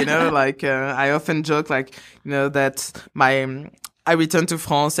 anybody. I often joke that I return to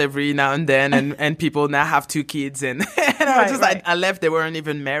France every now and then, and people now have 2 kids, and I was just like, I left, they weren't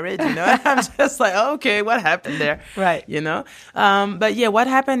even married, I'm just like, oh, okay, what happened there? Right. But yeah, what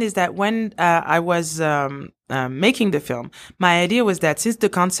happened is that when I was making the film, my idea was that since the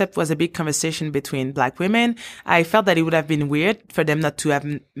concept was a big conversation between Black women, I felt that it would have been weird for them not to have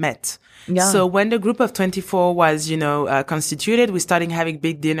met. Yeah. So when the group of 24 was, constituted, we started having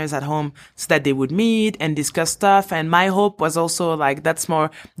big dinners at home so that they would meet and discuss stuff. And my hope was also that's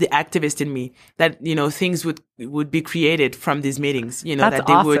more the activist in me, that, things would be created from these meetings, That's that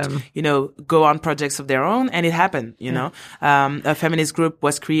they awesome. would, go on projects of their own. And it happened, a feminist group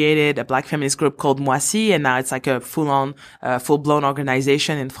was created, a Black feminist group called Moissy, and now it's like a full-blown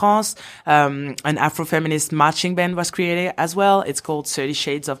organization in France. An Afro-feminist marching band was created as well. It's called 30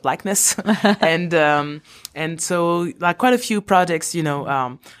 Shades of Blackness. And so quite a few projects,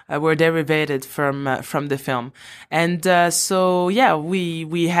 were derivated from the film. And,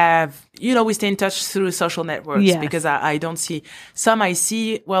 we have, we stay in touch through social networks. Yes. Because I don't see some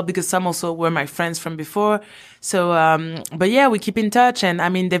because some also were my friends from before. So, but yeah, we keep in touch, and I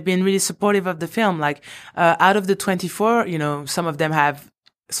mean, they've been really supportive of the film. Out of the 24, some of them have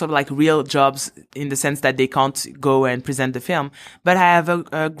sort of real jobs in the sense that they can't go and present the film. But I have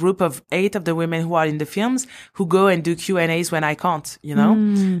a group of 8 of the women who are in the films who go and do Q&As when I can't,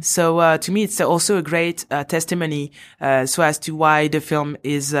 So, to me, it's also a great testimony, so as to why the film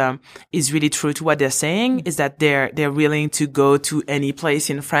is really true to what they're saying, is that they're willing to go to any place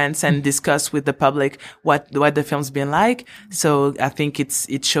in France and discuss with the public what the film's been like. So I think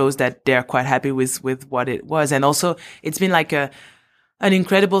it shows that they're quite happy with what it was. And also it's been an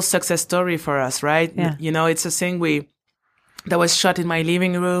incredible success story for us, right? Yeah. It's a thing that was shot in my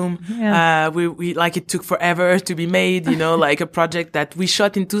living room. Yeah. We it took forever to be made, a project that we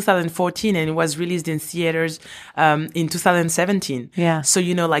shot in 2014 and it was released in theaters, in 2017. Yeah. So,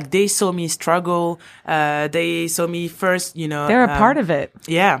 they saw me struggle. They saw me first, They're a part of it.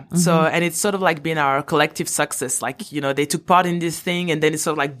 Yeah. Mm-hmm. So, and it's sort of been our collective success. They took part in this thing and then it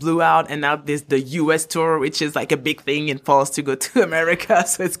sort of blew out. And now there's the US tour, which is a big thing in France to go to America.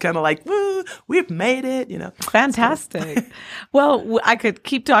 So it's kind of woo, we've made it, Fantastic. So. Well, I could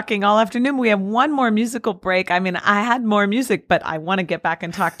keep talking all afternoon. We have one more musical break. I mean, I had more music, but I want to get back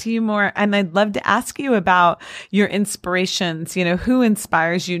and talk to you more. And I'd love to ask you about your inspirations, who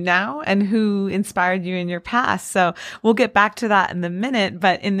inspires you now and who inspired you in your past. So we'll get back to that in a minute.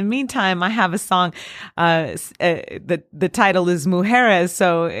 But in the meantime, I have a song. The title is Mujeres,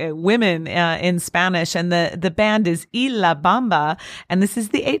 so women in Spanish. And the band is Y La Bamba. And this is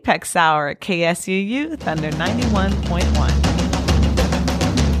the Apex Hour at KSUU Thunder 91.1.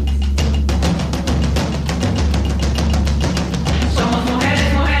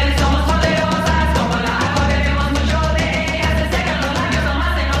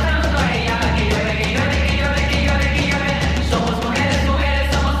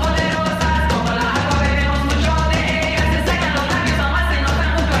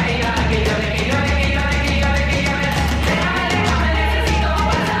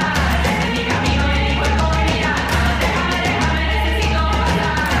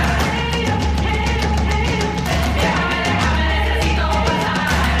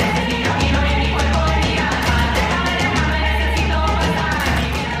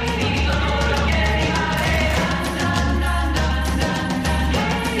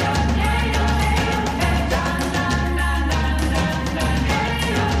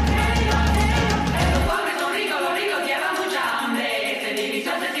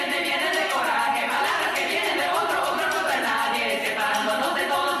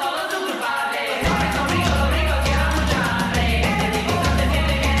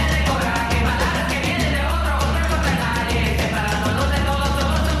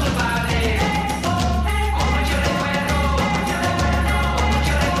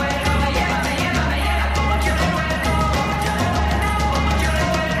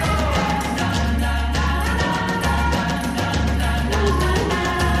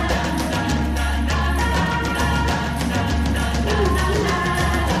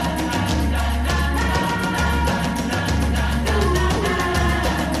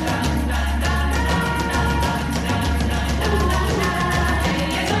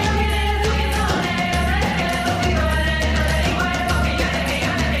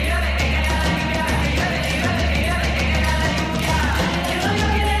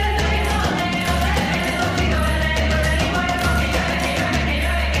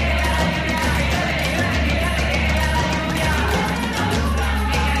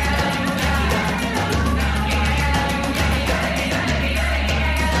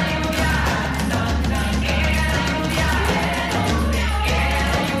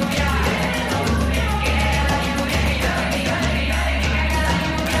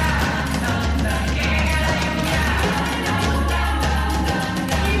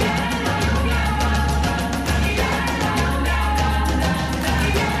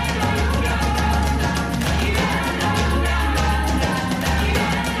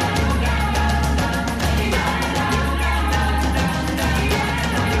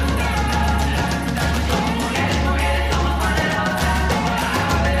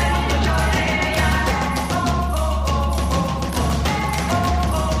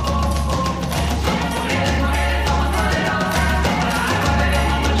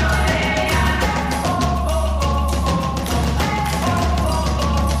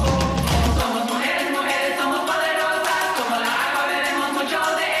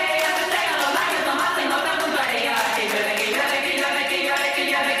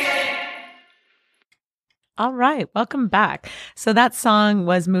 All right. Welcome back. So that song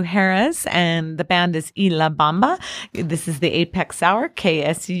was Mujeres and the band is Y La Bamba. This is the Apex Hour,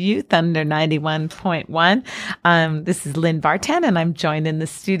 KSU Thunder 91.1. This is Lynn Vartan and I'm joined in the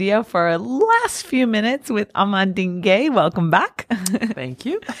studio for a last few minutes with Amandine Gay. Welcome back. Thank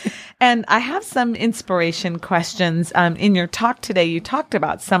you. And I have some inspiration questions. In your talk today, you talked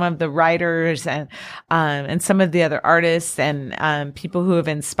about some of the writers and some of the other artists and people who have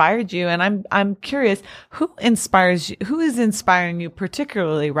inspired you. And I'm curious, who is inspiring you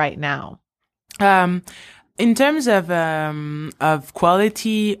particularly right now? In terms of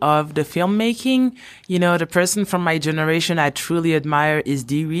quality of the filmmaking, the person from my generation I truly admire is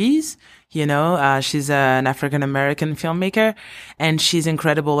Dee Rees. She's an African-American filmmaker and she's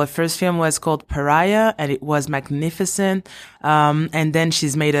incredible. Her first film was called Pariah and it was magnificent. And then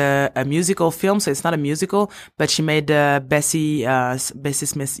she's made a musical film. So it's not a musical, but she made Bessie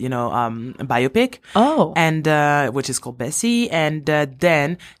Smith, biopic. Oh. And, which is called Bessie. And,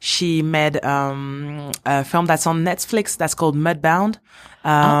 then she made, a film that's on Netflix that's called Mudbound.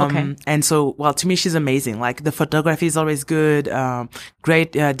 Okay. And so, well, to me, she's amazing. Like the photography is always good.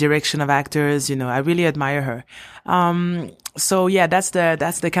 Great, direction of actors. I really admire her. So yeah, that's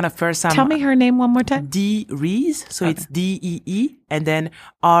the kind of first time. Tell me her name one more time. Dee Rees. So it's Dee and then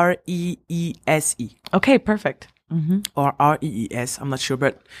Reese. Okay, perfect. Or Rees. I'm not sure,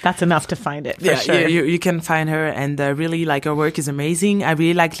 but that's enough to find it. For sure. You can find her, and really, like, her work is amazing. I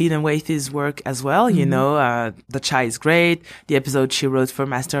really like Leland Waithy's work as well. The Chai is great. The episode she wrote for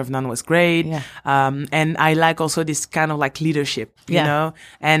Master of None was great. Yeah. And I like also this kind of like leadership, you know.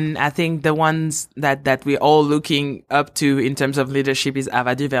 And I think the ones that we're all looking up to in terms of leadership is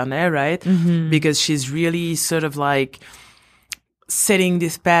Ava DuVernay, right? Because she's really sort of like setting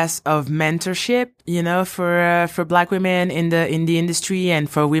this path of mentorship, for Black women in the industry and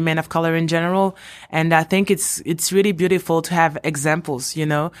for women of color in general. And I think it's really beautiful to have examples,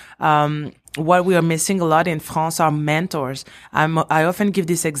 what we are missing a lot in France are mentors. I often give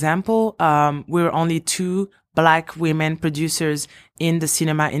this example. We're only 2 Black women producers in the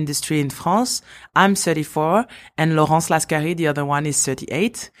cinema industry in France. I'm 34 and Laurence Lascaris, the other one, is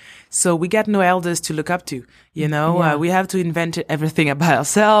 38. So we got no elders to look up to, we have to invent everything by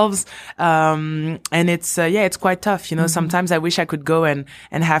ourselves. And it's quite tough, sometimes I wish I could go and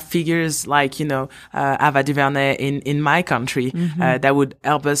have figures like, Ava DuVernay in my country, that would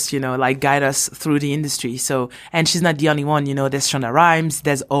help us, guide us through the industry. So, and she's not the only one, there's Shonda Rhimes,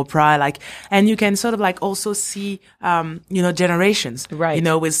 there's Oprah, and you can sort of also see, generations, right?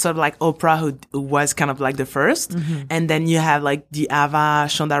 With sort of like Oprah who was kind of like the first, and then you have like the Ava,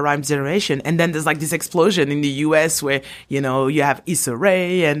 Shonda Rhimes generation, and then there's like this explosion in the US where you have Issa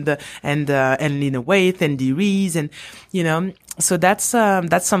Rae and Lena Waithe and Dee Rees and so that's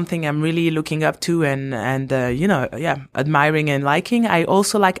something I'm really looking up to and admiring and liking. I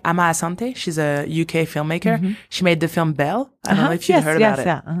also like Ama Asante. She's a UK filmmaker. She made the film Belle. I don't know if you've heard about it.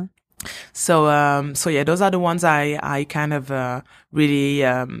 Yeah. So yeah, those are the ones I kind of really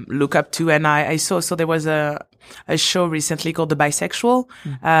look up to. And I saw, so there was a show recently called The Bisexual.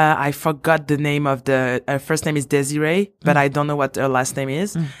 I forgot the name of her first name is Desiree, but I don't know what her last name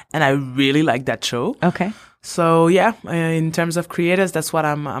is. And I really like that show. Okay. So yeah, in terms of creators, that's what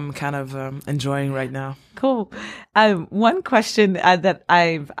I'm kind of enjoying right now. Cool. One question that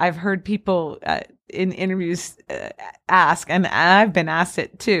I've heard people in interviews ask, and I've been asked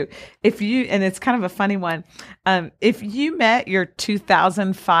it too. And it's kind of a funny one. If you met your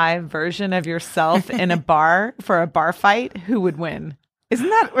 2005 version of yourself in a bar for a bar fight, who would win? Isn't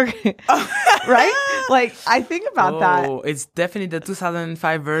that right? Like, I think about that. Oh, it's definitely the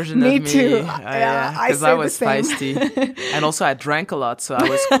 2005 version me of me. Too. Because I was feisty, and also I drank a lot, so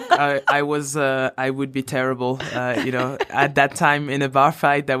I would be terrible. At that time in a bar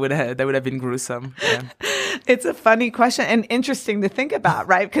fight, that would have been gruesome. Yeah. It's a funny question and interesting to think about,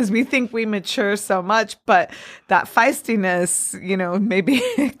 right? Because we think we mature so much, but that feistiness, maybe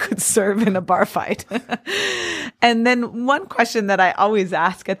it could serve in a bar fight. And then one question that I always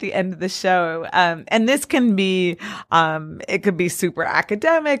ask at the end of the show, and this can be, it could be super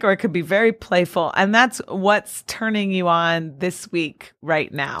academic or it could be very playful. And that's what's turning you on this week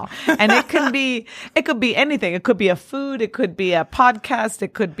right now. And it could be anything. It could be a food. It could be a podcast.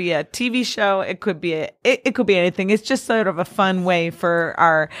 It could be a TV show. It could be it could be anything. It's just sort of a fun way for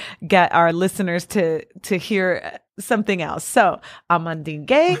our listeners to hear something else. So, Amandine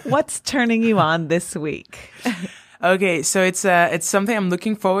Gay, what's turning you on this week? Okay, so it's something I'm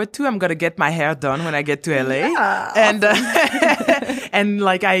looking forward to. I'm gonna get my hair done when I get to LA, and And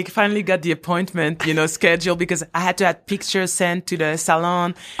like, I finally got the appointment, scheduled because I had to have pictures sent to the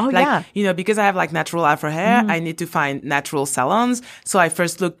salon. Oh, like, yeah. Because I have like natural afro hair, I need to find natural salons. So I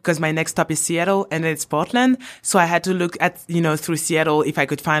first looked, because my next stop is Seattle and then it's Portland. So I had to look at, through Seattle if I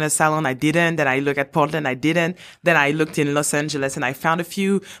could find a salon. I didn't. Then I looked at Portland. I didn't. Then I looked in Los Angeles and I found a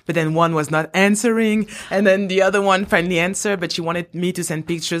few, but then one was not answering. And then the other one finally answered, but she wanted me to send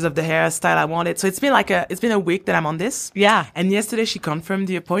pictures of the hairstyle I wanted. So it's been a week that I'm on this. Yeah. And yesterday she confirmed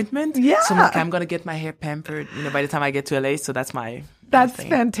the appointment. Yeah. So I'm like, I'm going to get my hair pampered, by the time I get to LA. So that's my That's thing.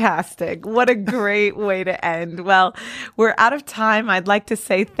 fantastic. What a great way to end. Well, we're out of time. I'd like to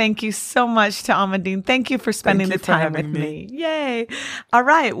say thank you so much to Amandine. Thank you for spending Thank you the for time with having me. Yay. All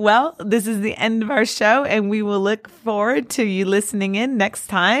right. Well, this is the end of our show, and we will look forward to you listening in next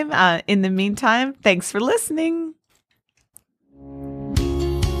time. In the meantime, thanks for listening.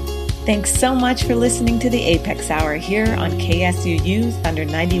 Thanks so much for listening to the Apex Hour here on KSUU Thunder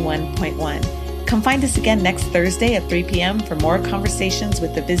 91.1. Come find us again next Thursday at 3 p.m. for more conversations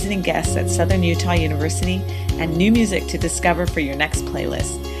with the visiting guests at Southern Utah University and new music to discover for your next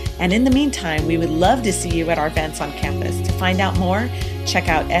playlist. And in the meantime, we would love to see you at our events on campus. To find out more, check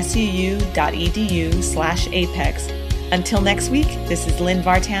out suu.edu/apex. Until next week, this is Lynn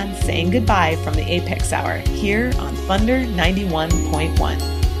Vartan saying goodbye from the Apex Hour here on Thunder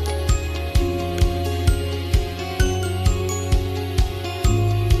 91.1.